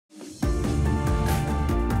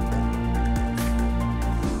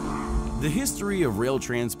The history of rail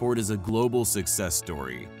transport is a global success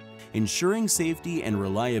story. Ensuring safety and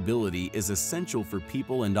reliability is essential for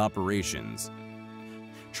people and operations.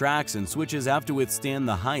 Tracks and switches have to withstand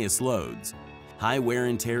the highest loads. High wear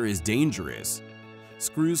and tear is dangerous.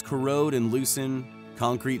 Screws corrode and loosen,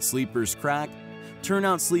 concrete sleepers crack,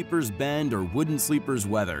 turnout sleepers bend, or wooden sleepers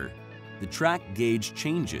weather. The track gauge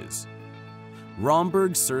changes.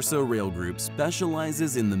 Rhomberg Sersa Rail Group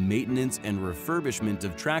specializes in the maintenance and refurbishment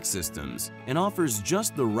of track systems and offers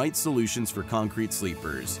just the right solutions for concrete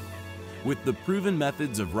sleepers. With the proven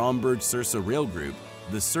methods of Rhomberg Sersa Rail Group,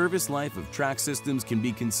 the service life of track systems can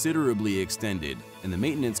be considerably extended and the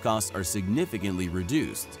maintenance costs are significantly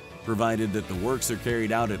reduced, provided that the works are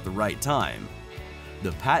carried out at the right time.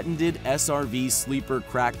 The patented SRV Sleeper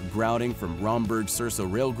Crack Grouting from Rhomberg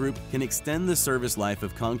Sersa Rail Group can extend the service life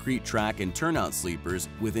of concrete track and turnout sleepers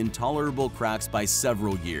with intolerable cracks by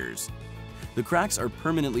several years. The cracks are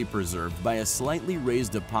permanently preserved by a slightly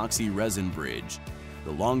raised epoxy resin bridge,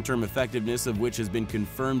 the long-term effectiveness of which has been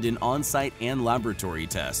confirmed in on-site and laboratory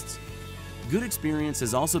tests. Good experience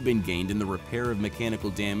has also been gained in the repair of mechanical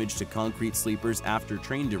damage to concrete sleepers after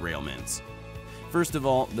train derailments. First of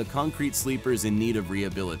all, the concrete sleepers in need of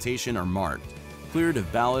rehabilitation are marked, cleared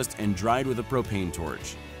of ballast, and dried with a propane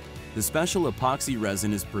torch. The special epoxy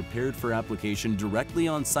resin is prepared for application directly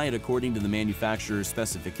on site according to the manufacturer's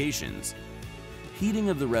specifications. Heating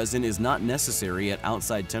of the resin is not necessary at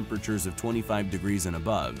outside temperatures of 25 degrees and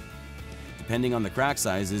above. Depending on the crack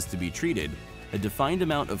sizes to be treated, a defined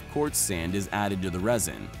amount of quartz sand is added to the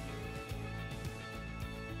resin.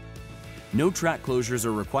 No track closures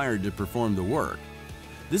are required to perform the work.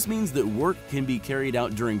 This means that work can be carried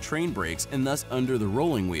out during train breaks and thus under the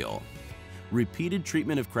rolling wheel. Repeated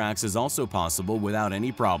treatment of cracks is also possible without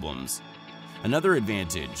any problems. Another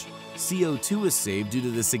advantage: CO2 is saved due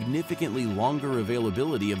to the significantly longer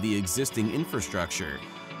availability of the existing infrastructure.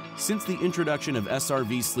 Since the introduction of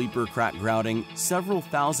SRV Sleeper Crack Grouting, several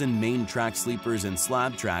thousand main track sleepers and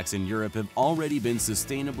slab tracks in Europe have already been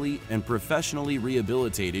sustainably and professionally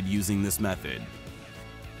rehabilitated using this method.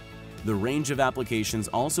 The range of applications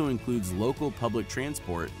also includes local public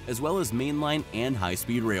transport as well as mainline and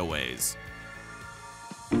high-speed railways.